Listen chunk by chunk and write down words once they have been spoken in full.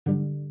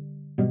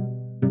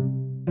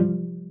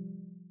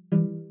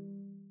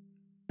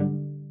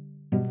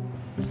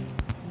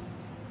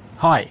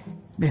Hi,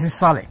 this is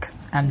Salik,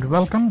 and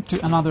welcome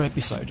to another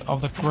episode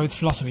of the Growth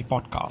Philosophy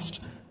Podcast,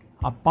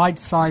 a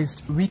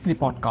bite-sized weekly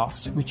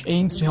podcast which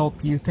aims to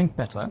help you think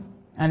better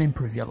and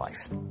improve your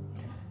life.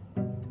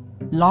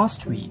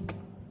 Last week,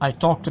 I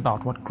talked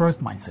about what growth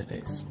mindset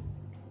is.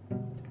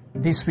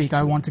 This week,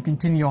 I want to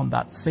continue on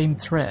that same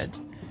thread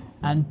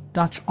and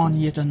touch on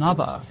yet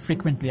another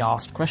frequently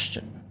asked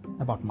question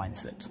about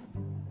mindset.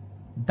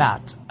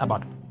 That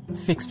about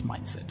fixed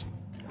mindset.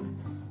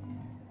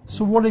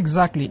 So what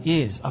exactly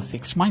is a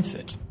fixed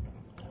mindset?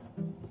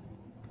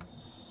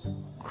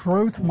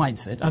 Growth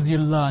mindset, as you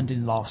learned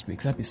in last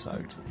week's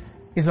episode,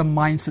 is a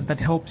mindset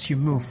that helps you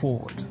move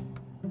forward.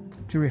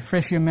 To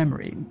refresh your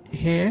memory,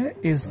 here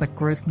is the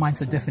growth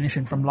mindset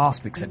definition from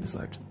last week's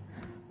episode.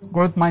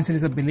 Growth mindset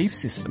is a belief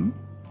system,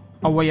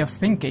 a way of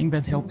thinking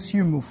that helps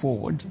you move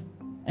forward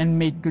and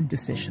make good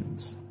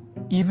decisions,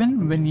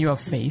 even when you are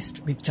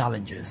faced with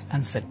challenges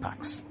and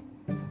setbacks.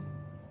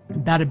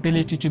 That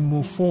ability to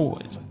move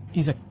forward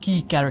is a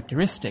key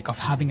characteristic of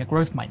having a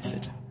growth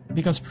mindset,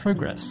 because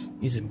progress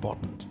is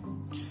important.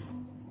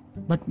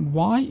 But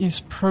why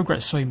is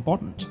progress so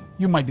important?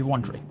 You might be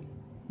wondering.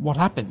 What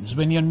happens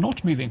when you're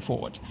not moving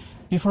forward?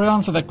 Before I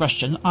answer that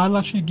question, I'll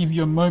actually give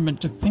you a moment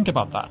to think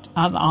about that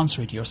and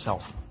answer it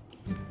yourself.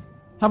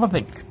 Have a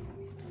think.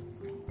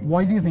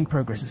 Why do you think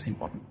progress is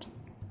important?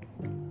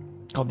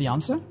 Got the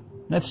answer?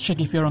 Let's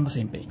check if you're on the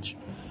same page.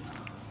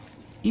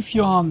 If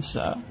your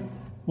answer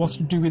was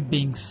to do with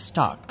being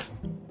stuck,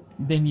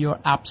 then you're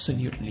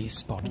absolutely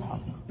spot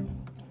on.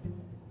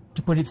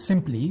 To put it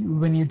simply,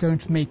 when you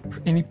don't make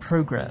any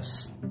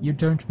progress, you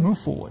don't move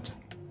forward.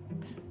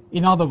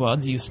 In other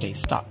words, you stay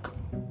stuck.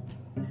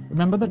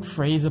 Remember that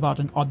phrase about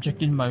an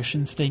object in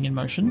motion staying in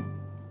motion?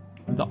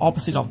 The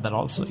opposite of that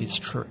also is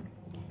true.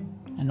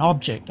 An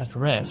object at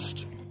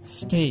rest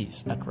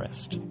stays at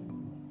rest.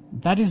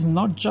 That is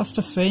not just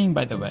a saying,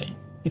 by the way.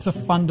 It's a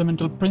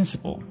fundamental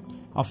principle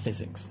of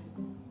physics.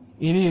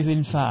 It is,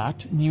 in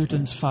fact,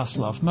 Newton's first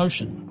law of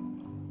motion.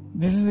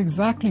 This is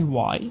exactly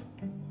why,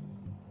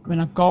 when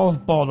a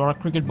golf ball or a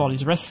cricket ball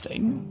is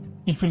resting,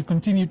 it will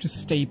continue to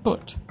stay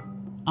put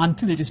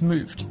until it is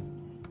moved.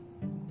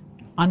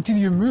 Until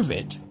you move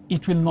it,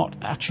 it will not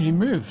actually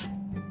move.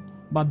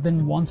 But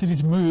then once it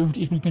is moved,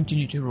 it will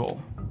continue to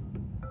roll.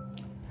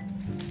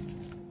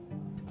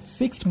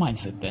 Fixed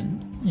mindset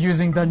then,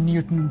 using the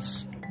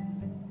Newton's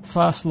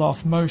first law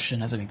of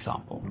motion as an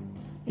example,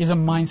 is a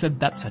mindset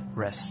that's at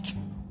rest.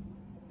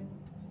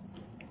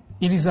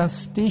 It is a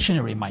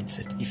stationary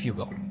mindset, if you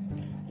will.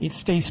 It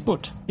stays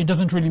put. It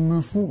doesn't really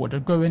move forward or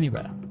go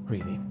anywhere,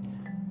 really.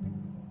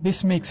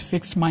 This makes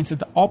fixed mindset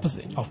the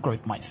opposite of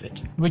growth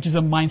mindset, which is a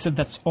mindset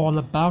that's all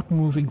about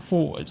moving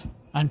forward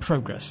and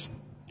progress.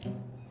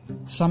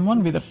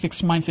 Someone with a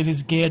fixed mindset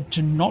is geared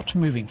to not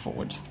moving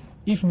forward,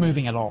 if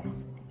moving at all.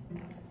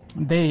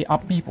 They are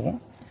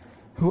people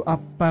who are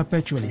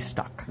perpetually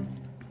stuck.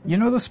 You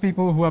know those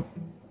people who are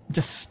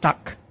just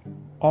stuck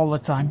all the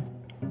time?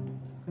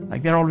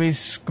 Like they're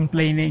always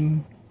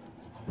complaining,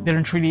 they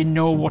don't really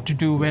know what to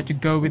do, where to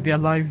go with their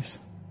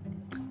lives.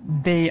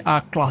 They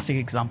are classic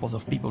examples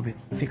of people with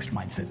fixed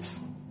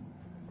mindsets.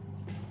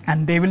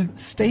 And they will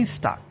stay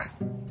stuck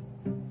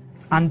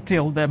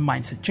until their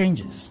mindset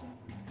changes,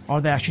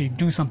 or they actually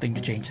do something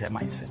to change their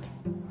mindset.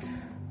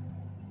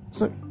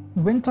 So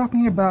when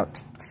talking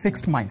about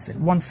fixed mindset,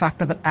 one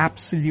factor that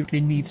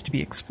absolutely needs to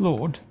be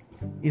explored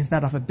is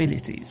that of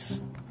abilities.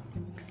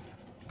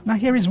 Now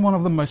here is one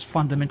of the most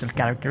fundamental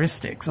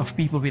characteristics of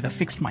people with a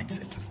fixed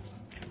mindset.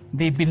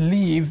 They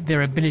believe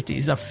their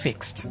abilities are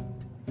fixed.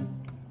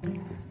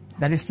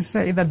 That is to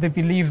say that they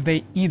believe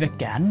they either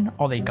can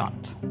or they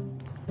can't.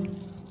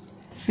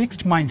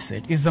 Fixed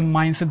mindset is the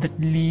mindset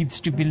that leads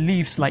to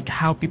beliefs like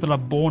how people are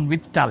born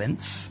with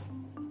talents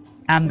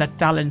and that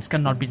talents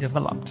cannot be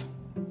developed.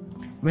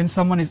 When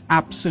someone is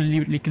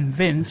absolutely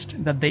convinced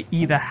that they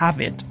either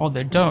have it or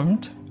they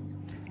don't,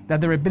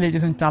 that their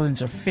abilities and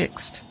talents are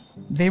fixed,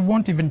 they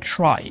won't even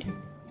try,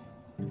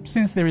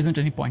 since there isn't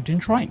any point in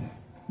trying.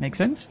 Make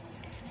sense?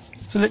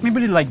 So let me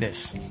put it like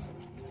this.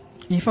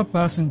 If a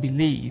person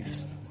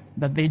believes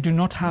that they do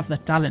not have the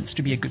talents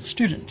to be a good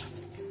student,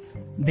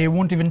 they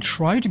won't even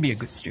try to be a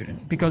good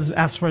student, because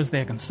as far as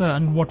they're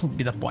concerned, what would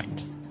be the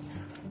point?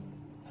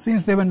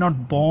 Since they were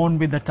not born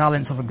with the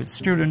talents of a good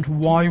student,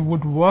 why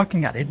would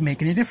working at it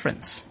make any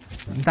difference?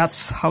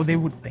 That's how they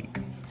would think.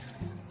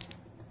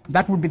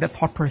 That would be the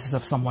thought process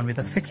of someone with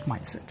a fixed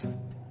mindset.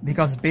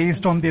 Because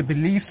based on their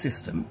belief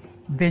system,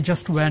 they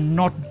just were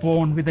not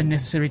born with the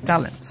necessary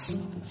talents.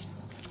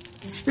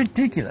 It's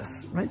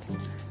ridiculous, right?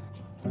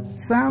 It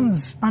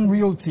sounds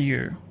unreal to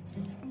you.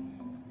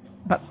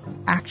 But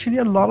actually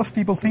a lot of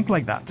people think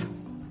like that.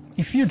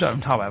 If you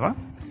don't, however,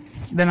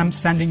 then I'm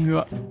sending you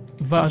a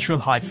virtual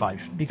high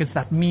five, because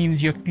that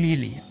means you're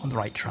clearly on the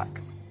right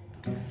track.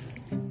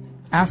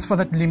 As for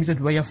that limited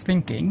way of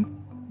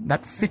thinking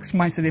that fixed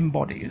mindset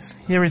embodies,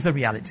 here is the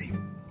reality.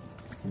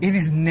 It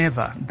is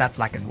never that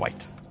black and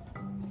white.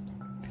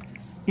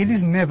 It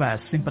is never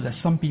as simple as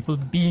some people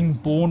being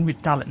born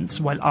with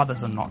talents while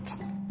others are not.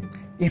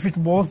 If it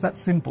was that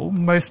simple,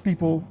 most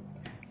people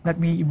that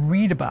we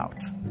read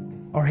about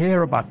or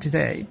hear about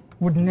today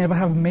would never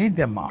have made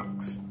their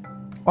marks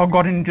or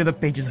gotten into the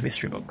pages of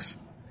history books.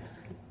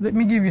 Let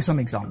me give you some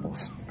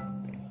examples.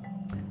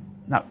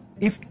 Now,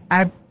 you've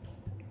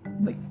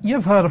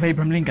heard of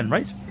Abraham Lincoln,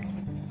 right?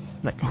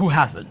 Like, who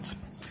hasn't?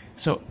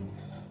 So,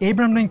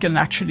 Abraham Lincoln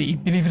actually,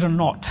 believe it or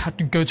not, had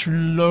to go through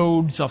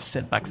loads of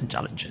setbacks and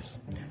challenges.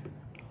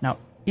 Now,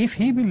 if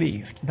he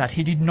believed that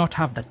he did not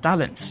have the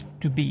talents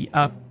to be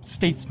a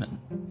statesman,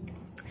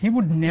 he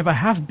would never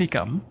have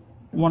become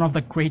one of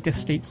the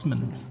greatest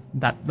statesmen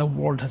that the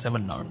world has ever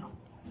known.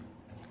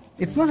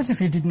 It's not as if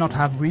he did not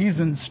have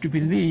reasons to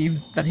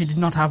believe that he did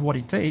not have what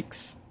it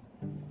takes.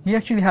 He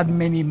actually had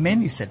many,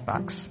 many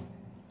setbacks,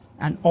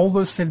 and all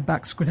those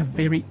setbacks could have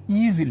very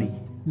easily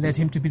led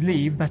him to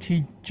believe that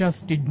he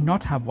just did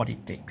not have what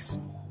it takes.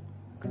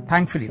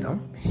 Thankfully, though,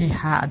 he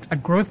had a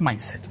growth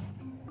mindset.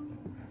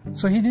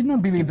 So he did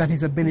not believe that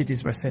his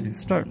abilities were set in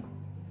stone.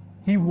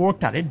 He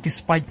worked at it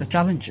despite the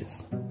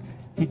challenges.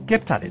 He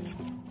kept at it,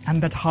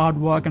 and that hard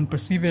work and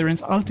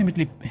perseverance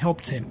ultimately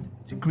helped him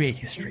to create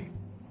history.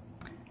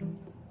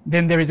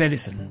 Then there is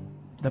Edison,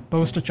 the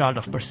poster child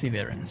of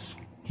perseverance.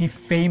 He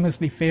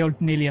famously failed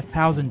nearly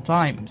 1,000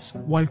 times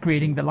while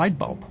creating the light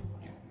bulb.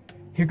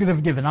 He could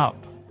have given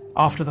up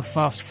after the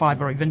first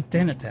 5 or even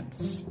 10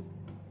 attempts.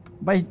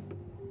 By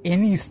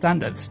any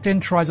standards, 10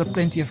 tries are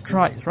plenty of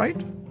tries,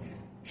 right?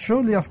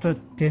 Surely after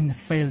 10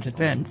 failed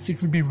attempts,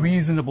 it would be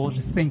reasonable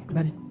to think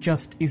that it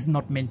just is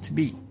not meant to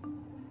be.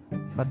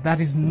 But that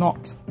is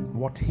not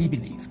what he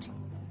believed.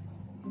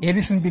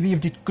 Edison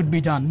believed it could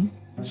be done,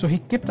 so he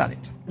kept at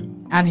it,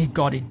 and he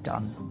got it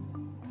done.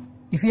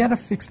 If he had a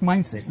fixed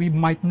mindset, we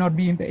might not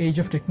be in the age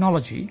of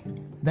technology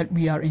that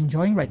we are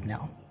enjoying right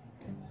now.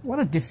 What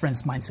a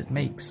difference mindset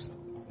makes.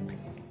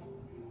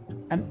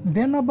 And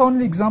they're not the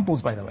only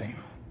examples, by the way.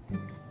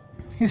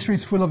 History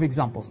is full of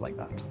examples like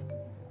that.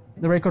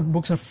 The record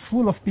books are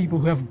full of people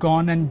who have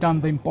gone and done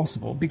the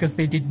impossible because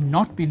they did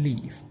not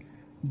believe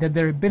that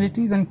their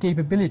abilities and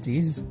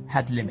capabilities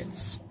had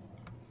limits.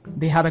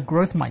 They had a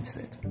growth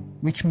mindset,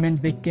 which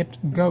meant they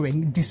kept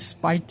going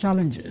despite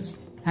challenges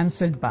and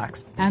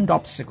setbacks and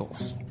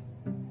obstacles,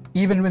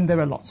 even when there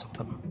were lots of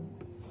them.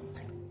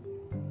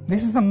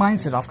 This is the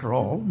mindset, after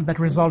all, that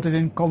resulted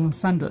in Colonel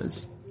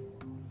Sanders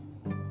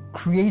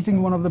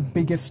creating one of the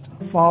biggest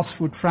fast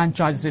food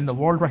franchises in the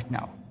world right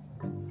now.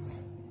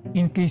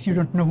 In case you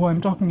don't know who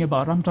I'm talking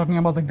about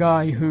the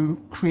guy who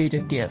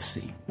created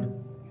KFC.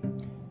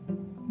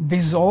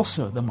 This is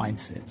also the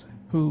mindset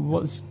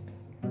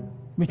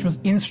which was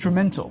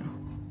instrumental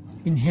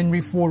in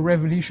Henry Ford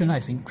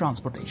revolutionizing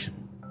transportation.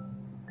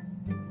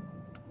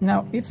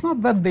 Now, it's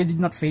not that they did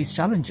not face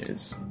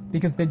challenges,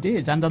 because they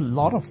did, and a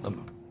lot of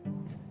them.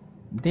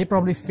 They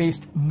probably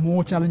faced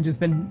more challenges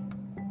than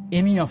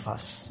any of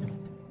us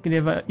could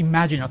ever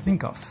imagine or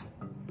think of.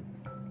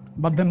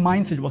 But their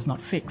mindset was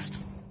not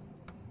fixed.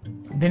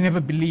 They never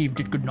believed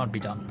it could not be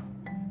done.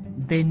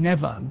 They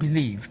never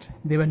believed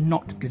they were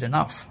not good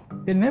enough.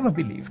 They never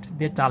believed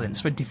their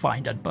talents were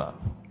defined at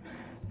birth.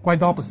 Quite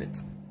the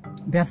opposite.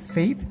 They had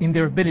faith in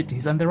their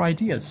abilities and their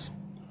ideas.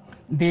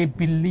 They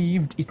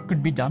believed it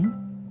could be done.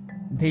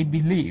 They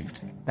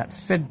believed that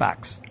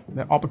setbacks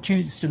were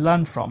opportunities to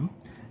learn from,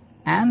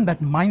 and that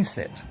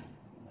mindset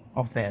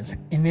of theirs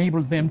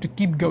enabled them to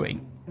keep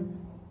going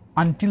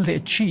until they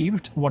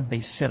achieved what they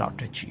set out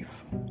to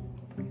achieve.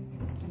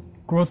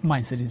 Growth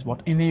mindset is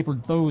what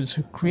enabled those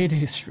who created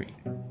history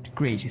to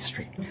create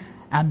history.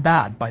 And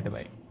that, by the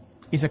way,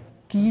 is a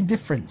key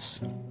difference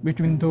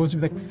between those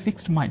with a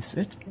fixed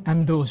mindset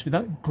and those with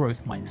a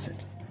growth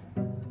mindset.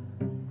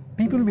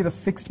 People with a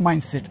fixed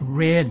mindset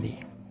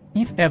rarely,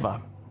 if ever,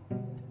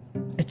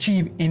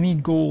 achieve any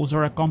goals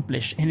or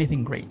accomplish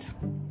anything great.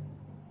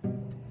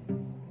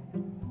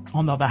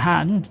 On the other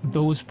hand,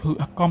 those who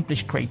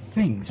accomplish great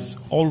things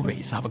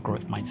always have a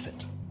growth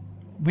mindset,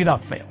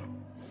 without fail.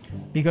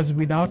 Because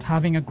without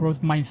having a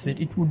growth mindset,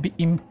 it would be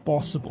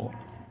impossible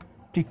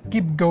to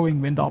keep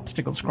going when the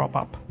obstacles crop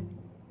up,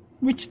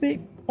 which they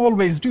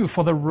always do,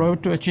 for the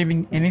road to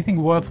achieving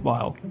anything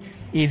worthwhile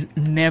is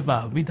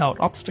never without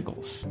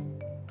obstacles.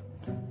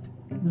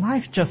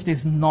 Life just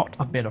is not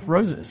a bed of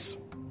roses,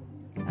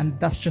 and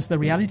that's just the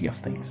reality of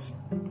things.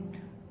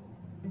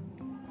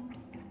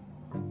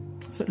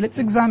 So let's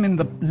examine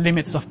the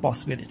limits of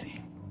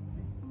possibility.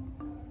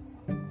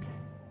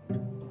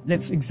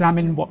 Let's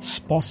examine what's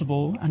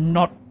possible and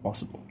not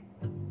possible,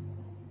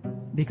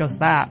 because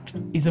that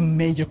is a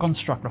major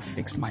construct of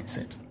fixed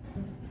mindset.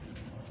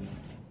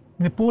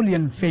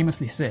 Napoleon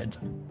famously said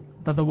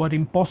that the word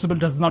impossible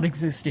does not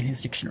exist in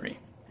his dictionary.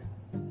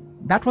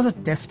 That was a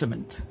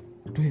testament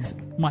to his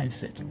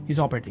mindset, his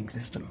operating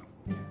system.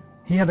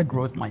 He had a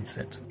growth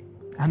mindset,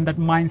 and that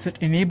mindset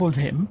enabled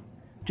him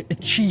to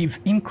achieve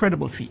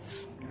incredible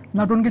feats.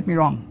 Now, don't get me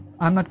wrong,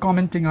 I'm not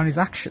commenting on his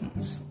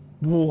actions.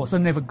 Wars are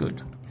never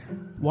good.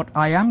 What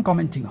I am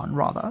commenting on,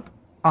 rather,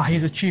 are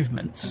his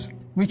achievements,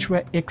 which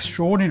were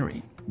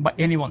extraordinary by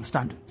anyone's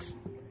standards.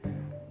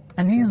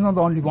 And he's not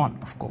the only one,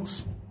 of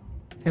course.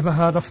 Ever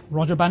heard of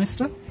Roger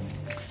Bannister?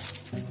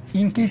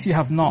 In case you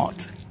have not,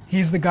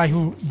 He's the guy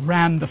who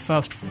ran the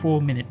first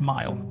 4-minute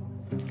mile.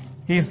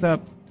 He's the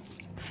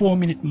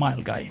 4-minute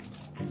mile guy.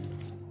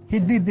 He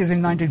did this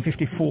in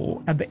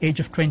 1954 at the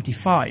age of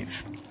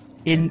 25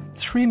 in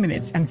 3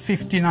 minutes and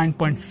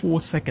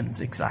 59.4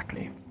 seconds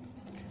exactly.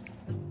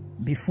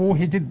 Before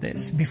he did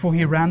this, before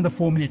he ran the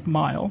 4-minute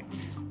mile,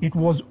 it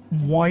was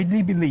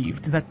widely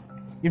believed that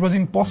it was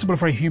impossible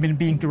for a human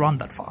being to run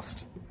that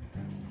fast.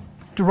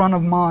 To run a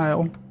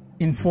mile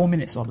in 4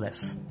 minutes or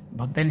less.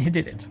 But then he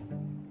did it.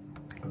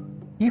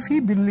 If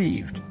he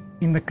believed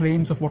in the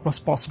claims of what was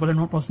possible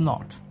and what was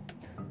not,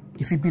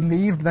 if he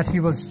believed that he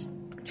was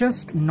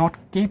just not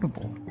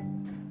capable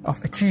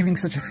of achieving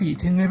such a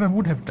feat, he never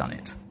would have done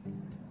it.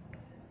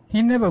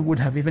 He never would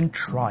have even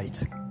tried.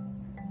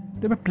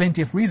 There were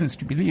plenty of reasons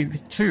to believe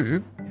it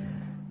too,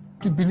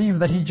 to believe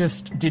that he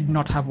just did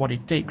not have what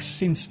it takes,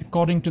 since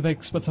according to the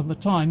experts of the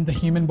time, the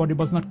human body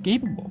was not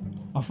capable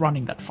of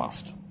running that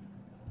fast.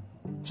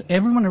 So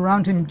everyone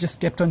around him just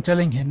kept on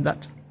telling him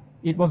that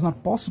it was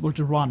not possible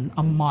to run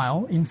a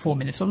mile in 4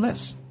 minutes or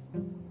less.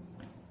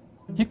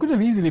 He could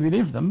have easily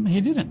believed them,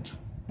 he didn't.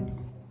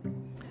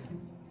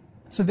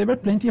 So there were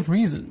plenty of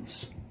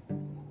reasons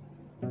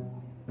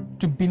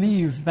to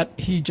believe that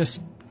he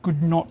just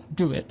could not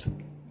do it,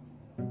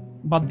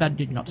 but that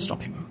did not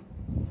stop him.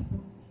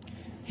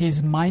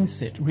 His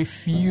mindset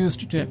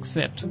refused to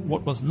accept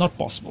what was not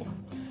possible,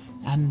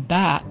 and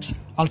that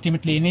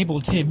ultimately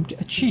enabled him to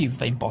achieve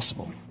the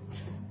impossible.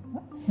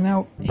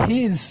 Now,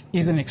 his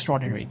is an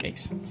extraordinary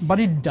case, but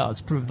it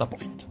does prove the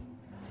point.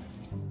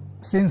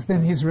 Since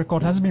then, his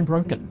record has been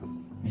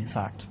broken, in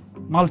fact,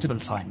 multiple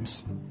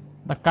times.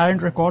 The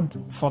current record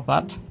for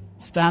that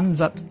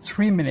stands at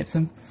 3 minutes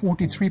and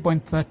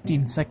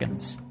 43.13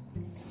 seconds.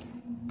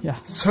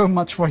 Yeah, so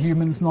much for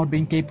humans not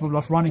being capable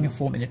of running a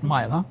 4-minute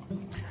mile, huh?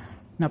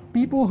 Now,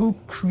 people who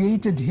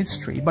created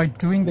history by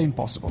doing the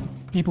impossible,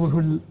 people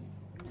who,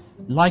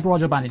 like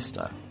Roger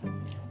Bannister,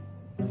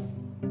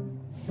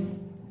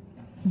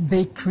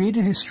 they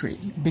created history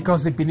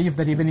because they believed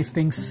that even if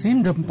things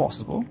seemed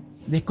impossible,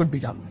 they could be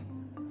done.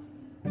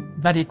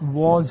 That it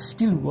was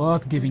still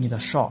worth giving it a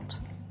shot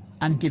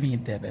and giving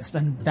it their best,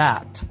 and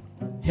that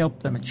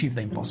helped them achieve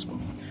the impossible.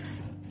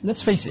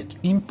 Let's face it,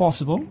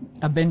 impossible,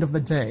 at the end of the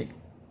day,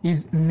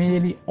 is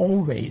nearly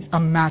always a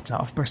matter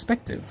of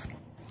perspective.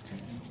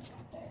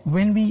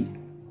 When we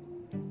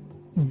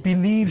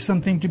believe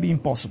something to be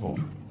impossible,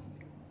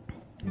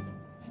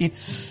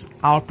 it's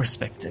our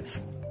perspective.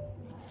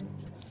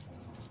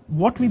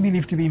 What we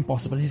believe to be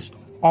impossible is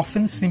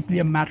often simply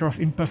a matter of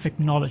imperfect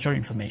knowledge or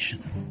information,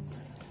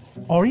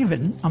 or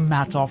even a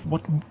matter of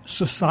what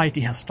society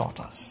has taught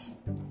us.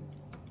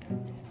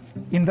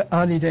 In the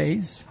early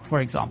days, for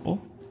example,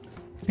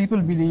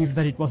 people believed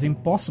that it was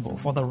impossible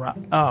for the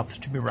Earth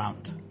to be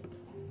round,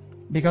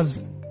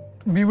 because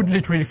we would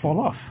literally fall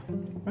off,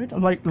 right?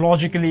 Like,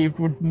 logically, it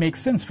would make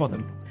sense for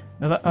them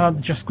that the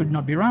Earth just could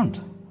not be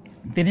round.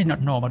 They did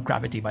not know about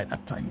gravity by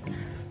that time.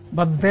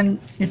 But then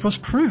it was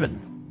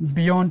proven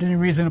beyond any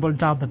reasonable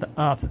doubt that the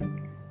Earth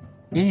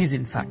is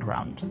in fact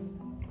round.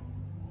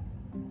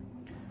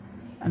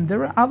 And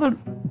there are other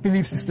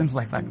belief systems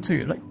like that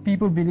too. Like,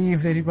 people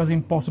believed that it was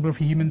impossible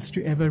for humans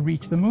to ever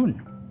reach the moon.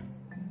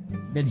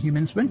 Then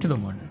humans went to the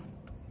moon.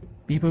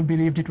 People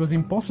believed it was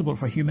impossible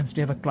for humans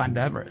to ever climb the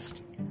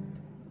Everest.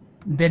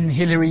 Then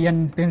Hillary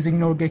and Tenzing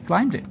Norgay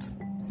climbed it.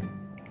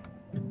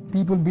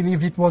 People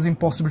believed it was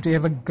impossible to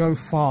ever go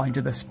far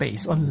into the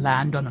space or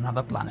land on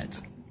another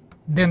planet.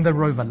 Then the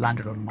rover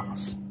landed on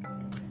Mars.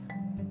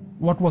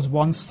 What was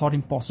once thought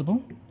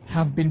impossible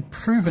have been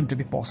proven to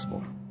be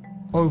possible,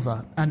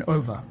 over and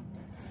over.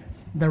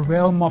 The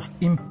realm of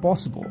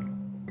impossible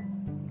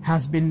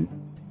has been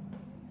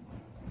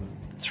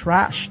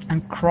thrashed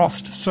and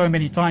crossed so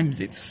many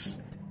times, it's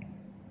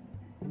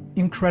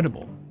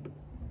incredible.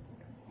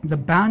 The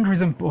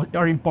boundaries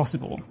are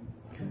impossible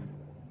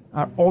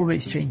are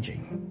always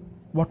changing.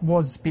 What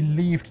was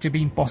believed to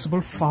be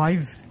impossible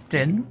 5,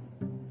 10,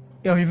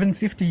 or even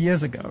 50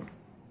 years ago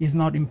is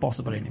not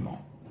impossible anymore.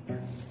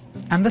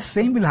 And the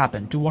same will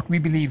happen to what we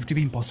believe to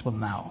be impossible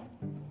now.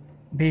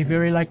 They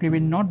very likely will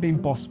not be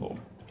impossible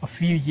a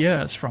few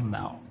years from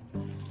now.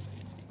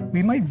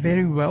 We might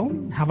very well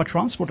have a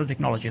transporter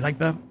technology like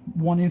the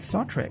one in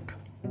Star Trek,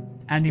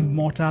 and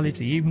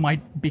immortality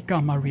might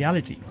become a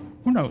reality.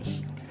 Who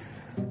knows?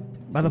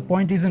 But the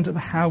point isn't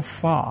how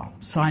far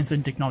science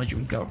and technology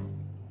will go,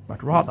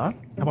 but rather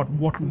about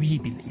what we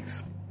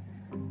believe.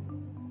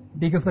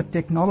 Because the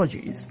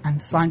technologies and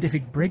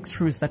scientific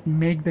breakthroughs that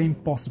make the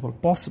impossible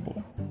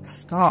possible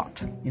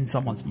start in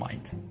someone's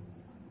mind.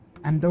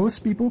 And those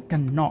people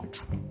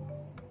cannot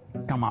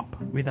come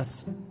up with an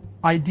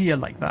idea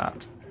like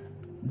that.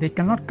 They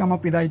cannot come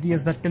up with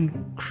ideas that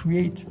can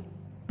create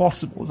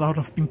possibles out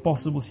of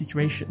impossible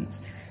situations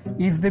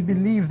if they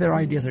believe their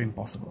ideas are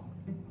impossible.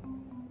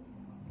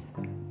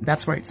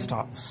 That's where it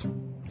starts.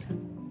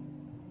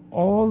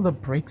 All the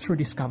breakthrough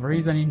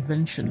discoveries and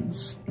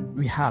inventions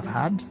we have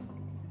had,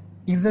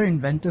 if their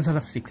inventors had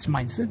a fixed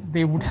mindset,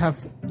 they would have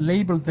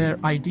labeled their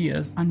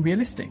ideas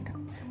unrealistic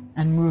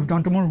and moved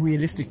on to more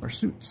realistic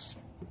pursuits.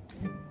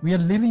 We are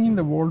living in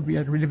the world we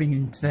are living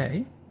in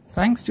today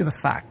thanks to the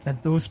fact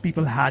that those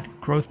people had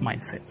growth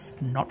mindsets,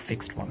 not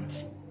fixed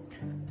ones.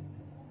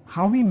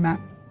 How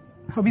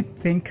we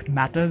think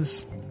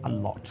matters a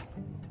lot.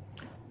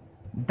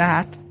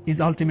 That is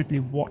ultimately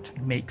what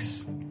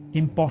makes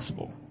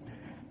impossible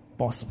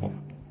possible.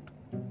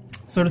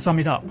 So to sum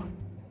it up,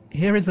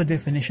 here is the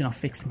definition of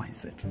fixed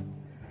mindset.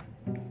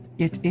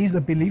 It is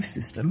a belief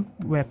system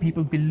where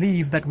people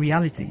believe that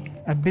reality,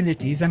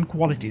 abilities, and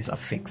qualities are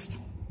fixed.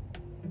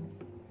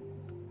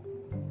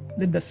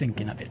 Let that sink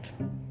in a bit.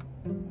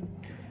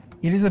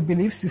 It is a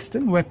belief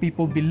system where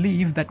people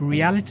believe that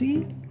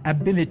reality,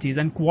 abilities,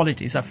 and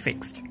qualities are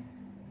fixed.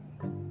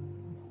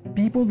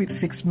 People with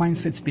fixed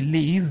mindsets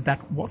believe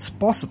that what's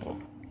possible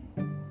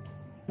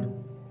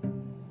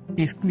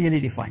is clearly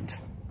defined,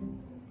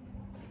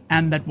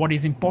 and that what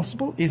is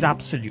impossible is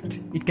absolute.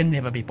 It can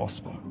never be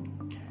possible.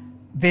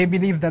 They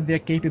believe that their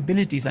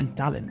capabilities and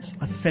talents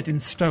are set in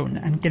stone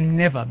and can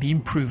never be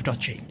improved or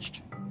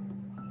changed.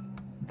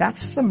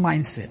 That's the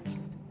mindset,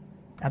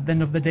 at the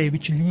end of the day,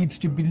 which leads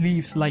to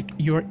beliefs like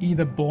you're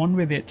either born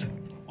with it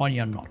or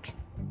you're not.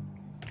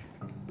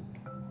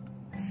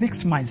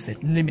 Fixed mindset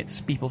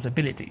limits people's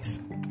abilities,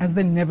 as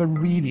they never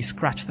really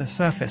scratch the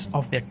surface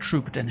of their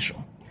true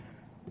potential.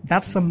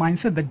 That's the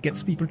mindset that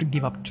gets people to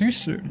give up too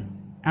soon,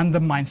 and the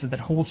mindset that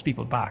holds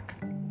people back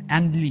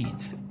and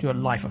leads to a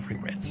life of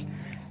regrets.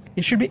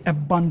 It should be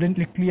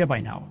abundantly clear by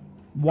now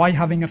why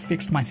having a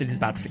fixed mindset is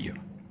bad for you.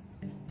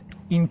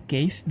 In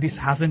case this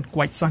hasn't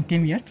quite sunk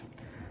in yet,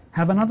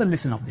 have another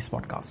listen of this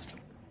podcast.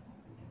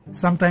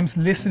 Sometimes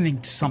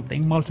listening to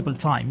something multiple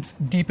times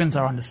deepens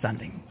our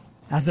understanding,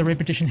 as the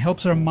repetition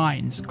helps our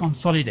minds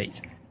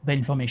consolidate the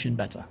information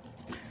better.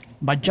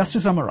 But just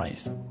to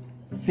summarize,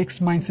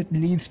 fixed mindset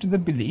leads to the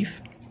belief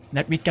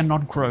that we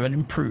cannot grow and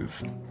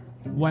improve,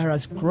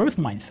 whereas growth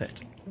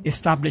mindset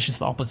establishes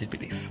the opposite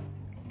belief.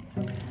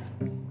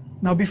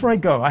 Now, before I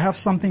go, I have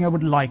something I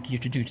would like you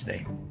to do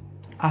today.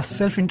 A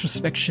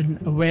self-introspection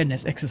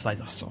awareness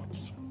exercise of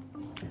sorts.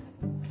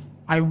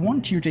 I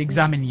want you to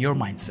examine your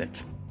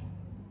mindset.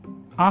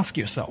 Ask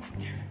yourself,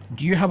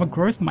 do you have a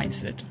growth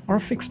mindset or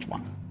a fixed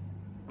one?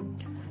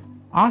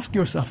 Ask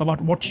yourself about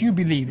what you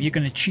believe you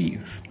can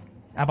achieve,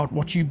 about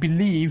what you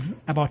believe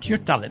about your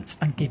talents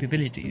and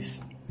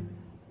capabilities.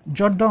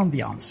 Jot down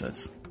the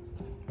answers,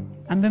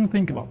 and then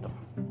think about them.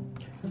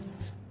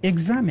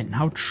 Examine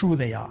how true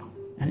they are,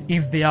 and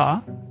if they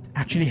are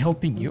actually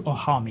helping you or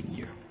harming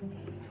you.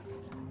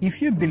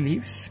 If your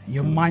beliefs,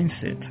 your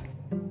mindset,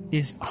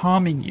 is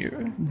harming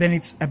you, then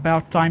it's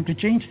about time to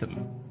change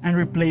them and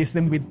replace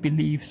them with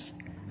beliefs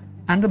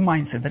and a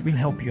mindset that will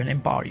help you and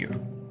empower you.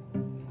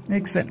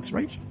 Makes sense,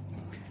 right?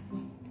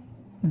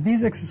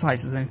 These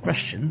exercises and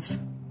questions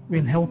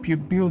will help you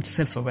build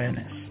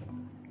self-awareness,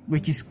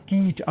 which is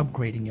key to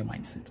upgrading your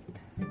mindset.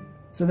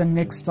 So the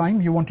next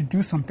time you want to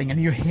do something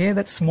and you hear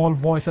that small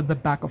voice at the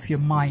back of your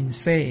mind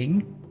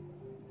saying,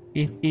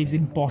 it is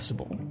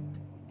impossible,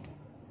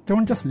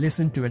 don't just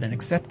listen to it and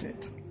accept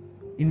it.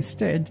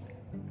 Instead,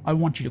 I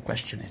want you to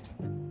question it.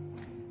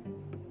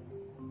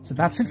 So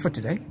that's it for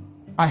today.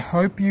 I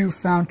hope you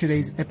found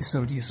today's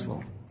episode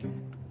useful.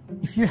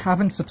 If you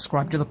haven't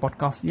subscribed to the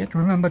podcast yet,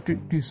 remember to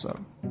do so,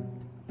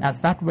 as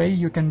that way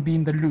you can be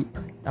in the loop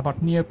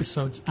about new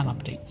episodes and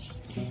updates.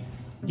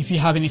 If you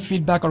have any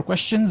feedback or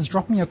questions,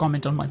 drop me a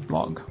comment on my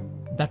blog.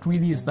 That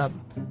really is the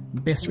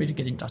best way to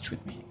get in touch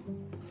with me.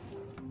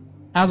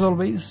 As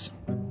always,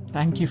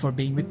 thank you for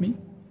being with me.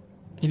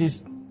 It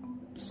is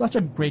such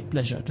a great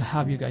pleasure to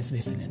have you guys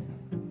listen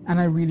in, and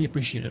I really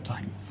appreciate your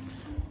time.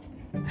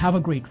 Have a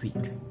great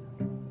week.